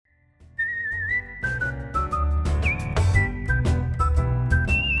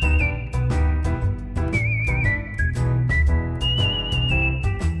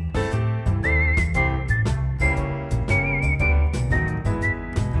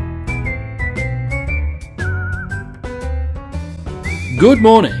Good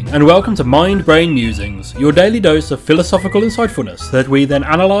morning, and welcome to Mind Brain Musings, your daily dose of philosophical insightfulness that we then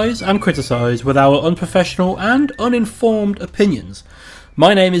analyse and criticise with our unprofessional and uninformed opinions.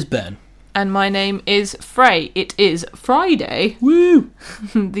 My name is Ben. And my name is Frey. It is Friday, Woo!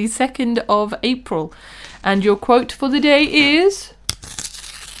 the 2nd of April. And your quote for the day is...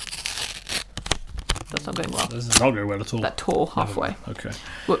 That's not going well. This is not going well at all. That tore halfway. Okay.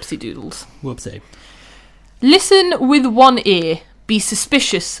 Whoopsie doodles. Whoopsie. Listen with one ear, be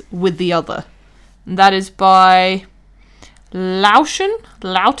suspicious with the other. And that is by Laotian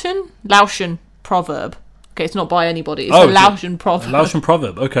proverb. Okay, it's not by anybody. It's a Laotian proverb. A Laotian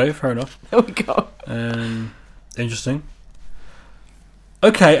proverb. Okay, fair enough. There we go. Interesting.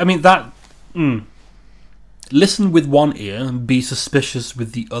 Okay, I mean that... Listen with one ear and be suspicious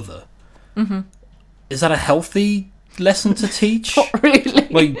with the other. Mm-hmm. Is that a healthy lesson to teach? Not really.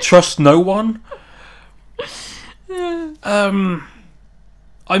 Like, trust no one?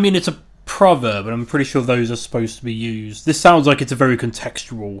 I mean, it's a proverb, and I'm pretty sure those are supposed to be used. This sounds like it's a very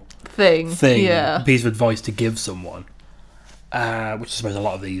contextual thing, yeah. A piece of advice to give someone, which I suppose a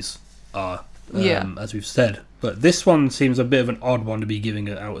lot of these are, as we've said. But this one seems a bit of an odd one to be giving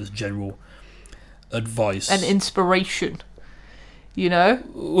it out as general advice. An inspiration, you know?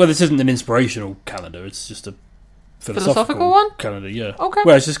 Well, this isn't an inspirational calendar, it's just a philosophical one? calendar, yeah. Okay.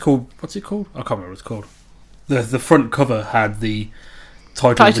 Well, it's just called, what's it called? I can't remember what it's called. The front cover had the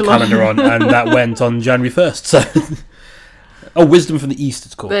title of the calendar on, and that went on January 1st. So, Wisdom from the East,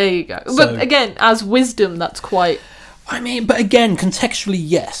 it's called. There you go. So, but again, as wisdom, that's quite... I mean, but again, contextually,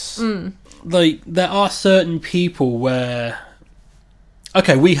 yes. Like, there are certain people where...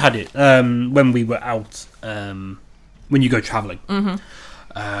 Okay, we had it when we were out, when you go travelling.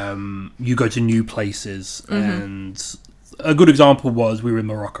 Mm-hmm. You go to new places, and a good example was we were in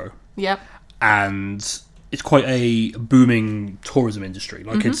Morocco. Yeah. And it's quite a booming tourism industry.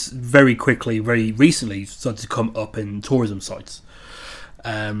 Like, it's very quickly, very recently started to come up in tourism sites.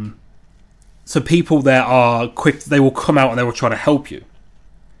 So people there are quick, they will come out and they will try to help you.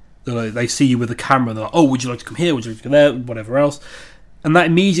 They see you with a camera and they're like, oh, would you like to come here? Would you like to go there? Whatever else. And that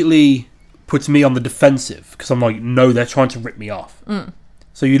immediately puts me on the defensive because I'm like, no, they're trying to rip me off.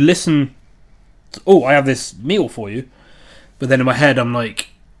 So you listen, I have this meal for you. But then in my head, I'm like,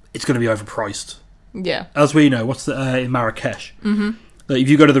 it's going to be overpriced. Yeah. As we know, what's in Marrakesh? Mm-hmm. If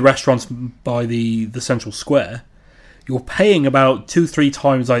you go to the restaurants by the central square, you're paying about 2-3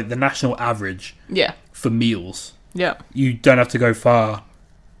 times like the national average. Yeah. For meals. Yeah. You don't have to go far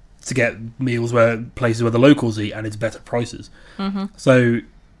to get meals places where the locals eat, and it's better prices. Mm-hmm. So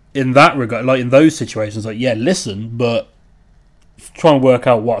in that regard, like in those situations, like listen, but try and work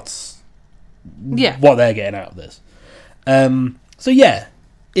out what they're getting out of this. So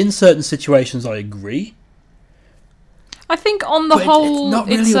in certain situations, I agree. I think on the whole... It's not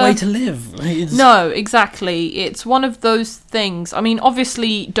really a way to live. No, exactly. It's one of those things. I mean,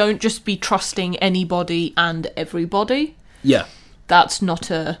 obviously, don't just be trusting anybody and everybody. Yeah. That's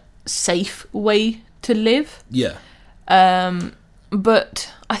not a safe way to live. Yeah.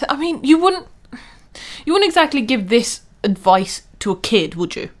 But, I mean, you wouldn't exactly give this advice to a kid,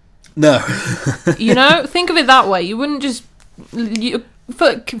 would you? No. You know? Think of it that way. You wouldn't just...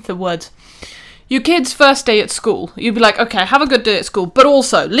 the words. Your kid's first day at school, you'd be like, okay, have a good day at school, but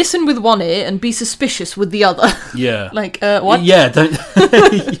also listen with one ear and be suspicious with the other. Yeah. Like, what? Yeah, don't...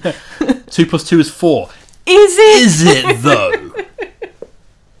 2 + 2 is 4. Is it? Is it, though?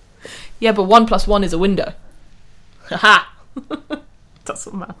 Yeah, but 1 + 1 is a window. Haha.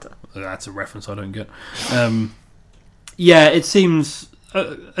 Doesn't matter. That's a reference I don't get. It seems...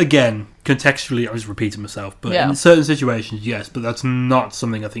 again, contextually, I was repeating myself, but in certain situations, yes, but that's not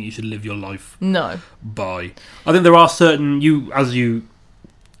something I think you should live your life by. I think there are certain, as you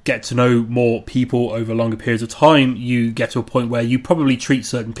get to know more people over longer periods of time, you get to a point where you probably treat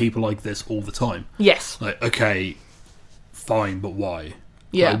certain people like this all the time. Yes. Like, okay, fine, but why?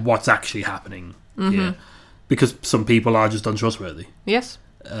 Yeah. Like, what's actually happening here? Because some people are just untrustworthy. Yes.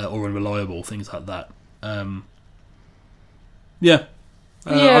 Or unreliable, things like that.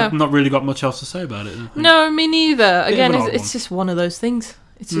 I've not really got much else to say about it. No, me neither. Again, it's just one of those things.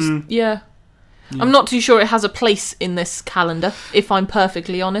 It's just, I'm not too sure it has a place in this calendar, if I'm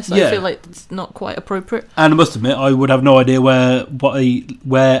perfectly honest. I feel like it's not quite appropriate. And I must admit, I would have no idea where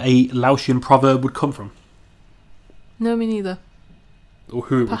a Laotian proverb would come from. No, me neither. Or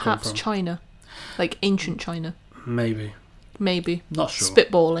who it would come from. Perhaps China. Like ancient China. Maybe. Not sure.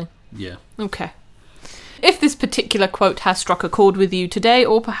 Spitballing. Yeah. Okay. If this particular quote has struck a chord with you today,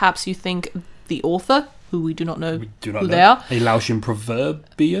 or perhaps you think the author, who we do not know who they are. A Laotian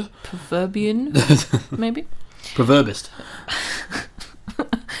proverbian, maybe? Proverbist.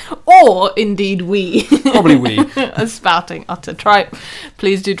 or indeed we. Probably we. Are spouting utter tripe.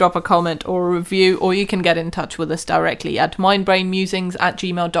 Please do drop a comment or a review, or you can get in touch with us directly at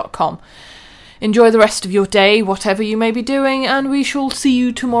mindbrainmusings@gmail.com. Enjoy the rest of your day, whatever you may be doing, and we shall see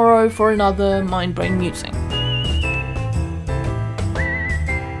you tomorrow for another Mind Brain Musing.